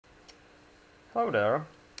Hello there.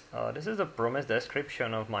 This is the promised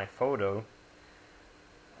description of my photo.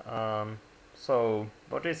 Um, so,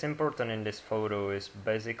 what is important in this photo is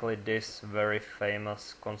basically this very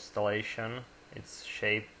famous constellation. It's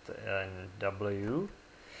shaped in W.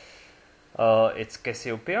 It's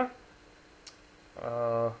Cassiopeia.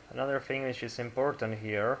 Another thing which is important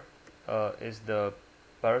here is the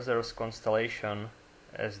Perseid constellation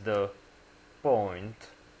as the point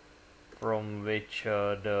from which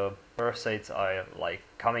the Perseids are like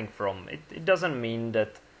coming from. It doesn't mean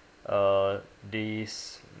that uh,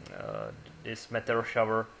 these this meteor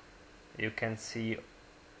shower you can see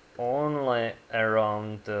only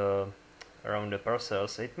around the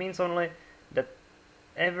Perseids. It means only that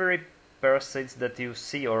every Perseids that you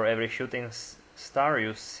see or every shooting star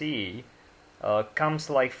you see comes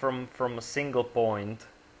like from a single point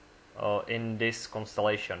in this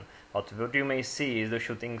constellation. But what you may see is the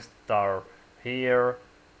shooting star here,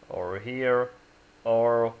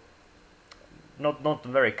 or not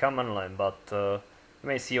very commonly, but you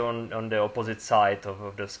may see on the opposite side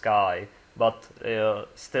of the sky. But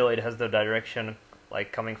still, it has the direction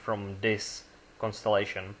like coming from this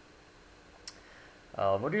constellation.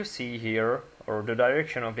 What you see here, or the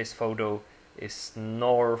direction of this photo, is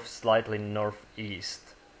north, slightly northeast.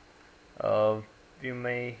 You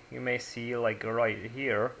may see like right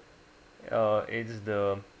here it's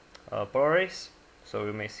the Polaris, so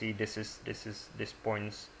you may see this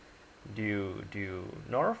points due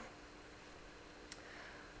north.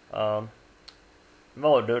 Um,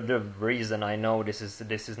 well, the reason I know this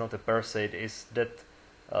is not a Perseid is that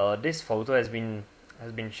this photo has been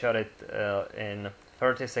shot in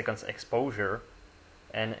 30 seconds exposure,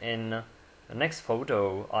 and in the next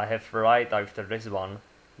photo I have right after this one,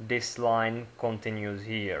 this line continues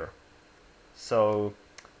here. So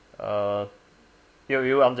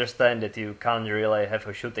you understand that you can't really have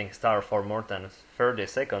a shooting star for more than 30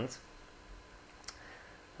 seconds.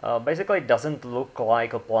 Basically, it doesn't look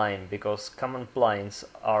like a plane because common planes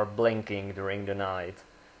are blinking during the night.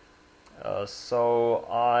 So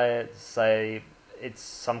I say it's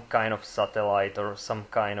some kind of satellite or some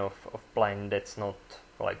kind of plane that's not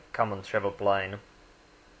like common travel plane.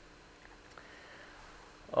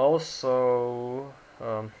 Also,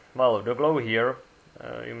 well, the glow here,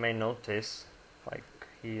 you may notice, like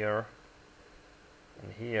here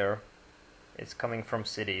and here, it's coming from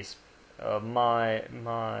cities.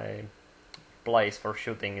 My place for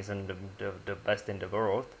shooting isn't the best in the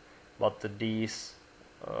world, but these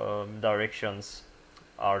directions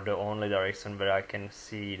are the only direction where I can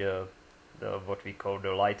see the what we call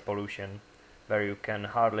the light pollution, where you can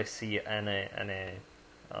hardly see any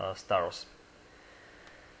stars.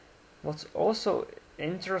 What's also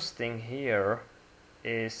interesting here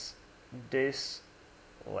is this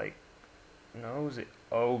like nosy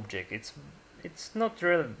object. It's not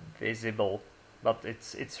really visible, but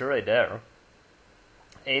it's really there.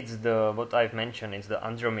 It's the what I've mentioned. It's the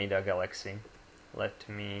Andromeda galaxy. Let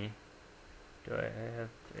me. Do I have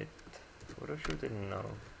it photo shooted? No.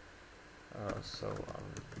 So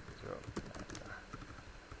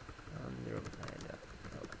Andromeda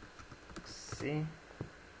galaxy.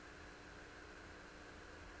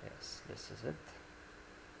 Yes, this is it.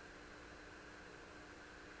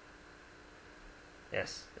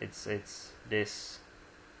 Yes, it's this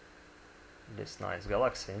nice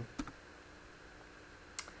galaxy.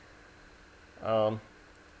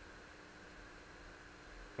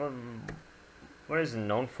 What is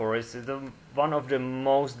known for is one of the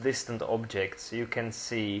most distant objects you can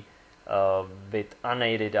see with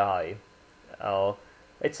unaided eye.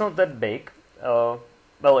 It's not that big. Well,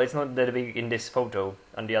 it's not that big in this photo.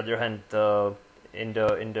 On the other hand, in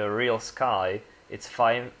the real sky, it's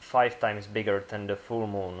five times bigger than the full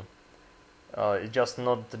moon. It's just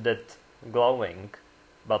not that glowing,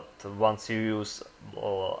 but once you use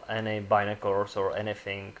any binoculars or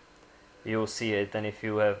anything, you'll see it. And if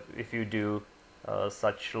you do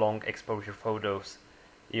such long exposure photos,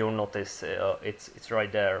 you'll notice it's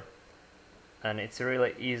right there, and it's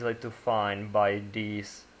really easily to find by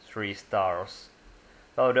these three stars.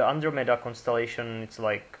 Well, the Andromeda constellation, it's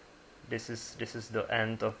like this is the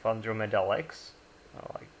end of Andromeda legs.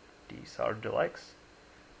 Like these are the legs,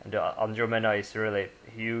 and the Andromeda is really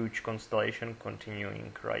a huge constellation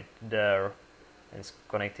continuing right there, and it's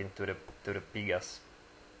connecting to the Pegasus.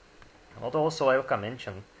 What also I can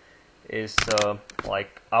mention is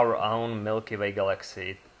like our own Milky Way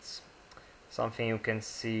galaxy. It's something you can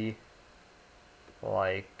see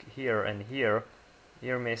like here and here.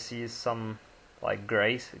 Here you may see some like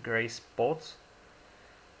gray spots.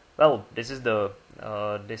 Well, this is the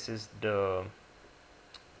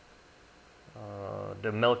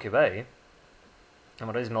Milky Way, And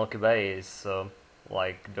what is Milky Way is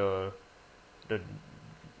like the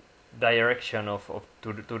direction of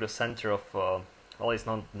to the center of well, it's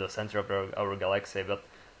not the center of our galaxy, but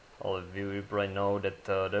well, we probably know that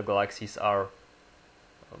the galaxies are,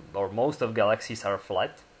 or most of galaxies are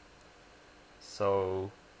flat. So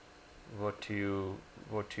what you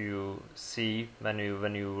see when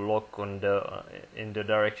you look on the in the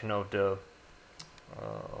direction of the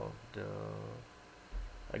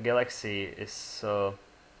galaxy is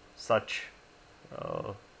such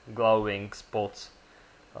glowing spots.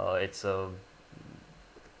 It's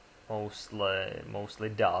mostly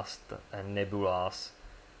dust and nebulas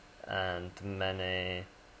and many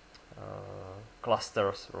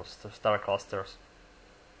clusters or star clusters.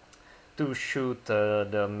 To shoot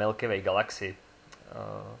the Milky Way galaxy,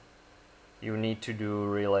 you need to do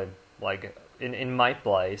really, like in my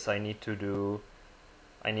place. I need to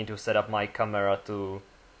set up my camera to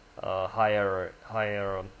higher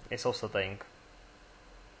ISO setting.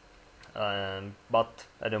 But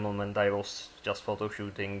at the moment I was just photo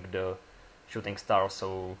shooting the shooting stars,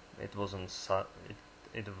 so it wasn't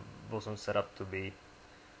it wasn't set up to be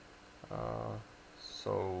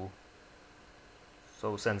so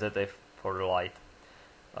sensitive for the light.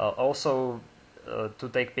 Also, to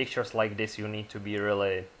take pictures like this, you need to be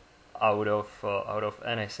really out of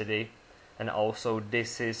any city, and also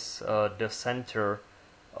this is the center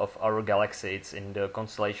of our galaxy. It's in the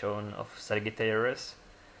constellation of Sagittarius,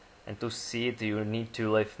 and to see it, you need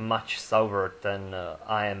to live much southward than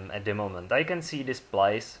I am at the moment. I can see this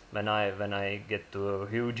place when I get to a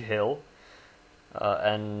huge hill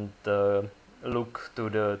and look to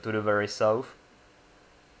the very south.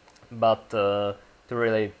 But to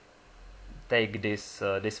really take this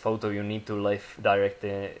photo, you need to live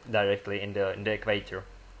directly in the equator.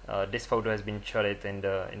 This photo has been shot in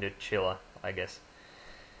the Chile, I guess.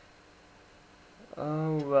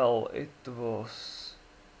 Well, it was.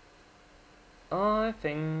 I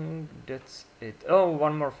think that's it. Oh,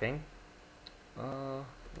 one more thing.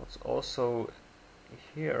 What's also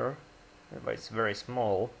here, but it's very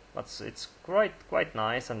small. But it's quite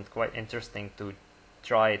nice and quite interesting to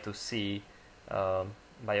try to see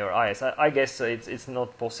by your eyes. I guess it's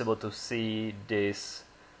not possible to see this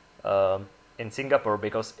in Singapore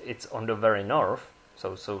because it's on the very north.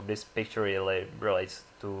 So this picture really relates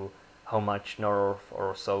to how much north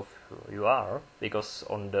or south you are, because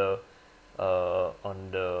on the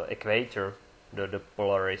equator the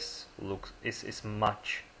polar is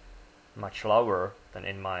much lower than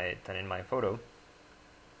in my photo.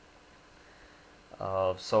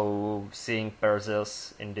 So seeing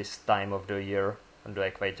Perseus in this time of the year on the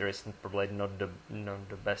equator is probably not the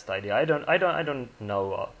best idea. I don't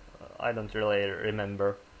know. I don't really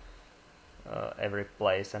remember every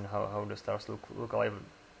place and how the stars look like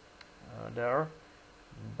there.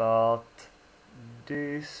 But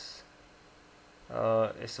this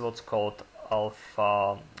is what's called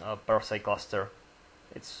Alpha Perseid cluster.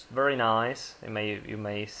 It's very nice. You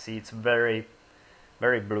may see it's very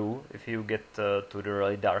blue if you get to the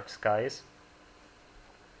really dark skies.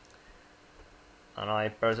 And I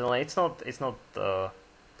personally, it's not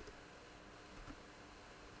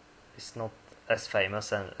as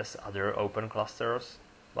famous as other open clusters,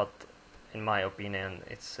 but in my opinion,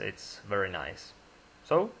 it's very nice.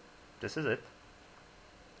 So this is it.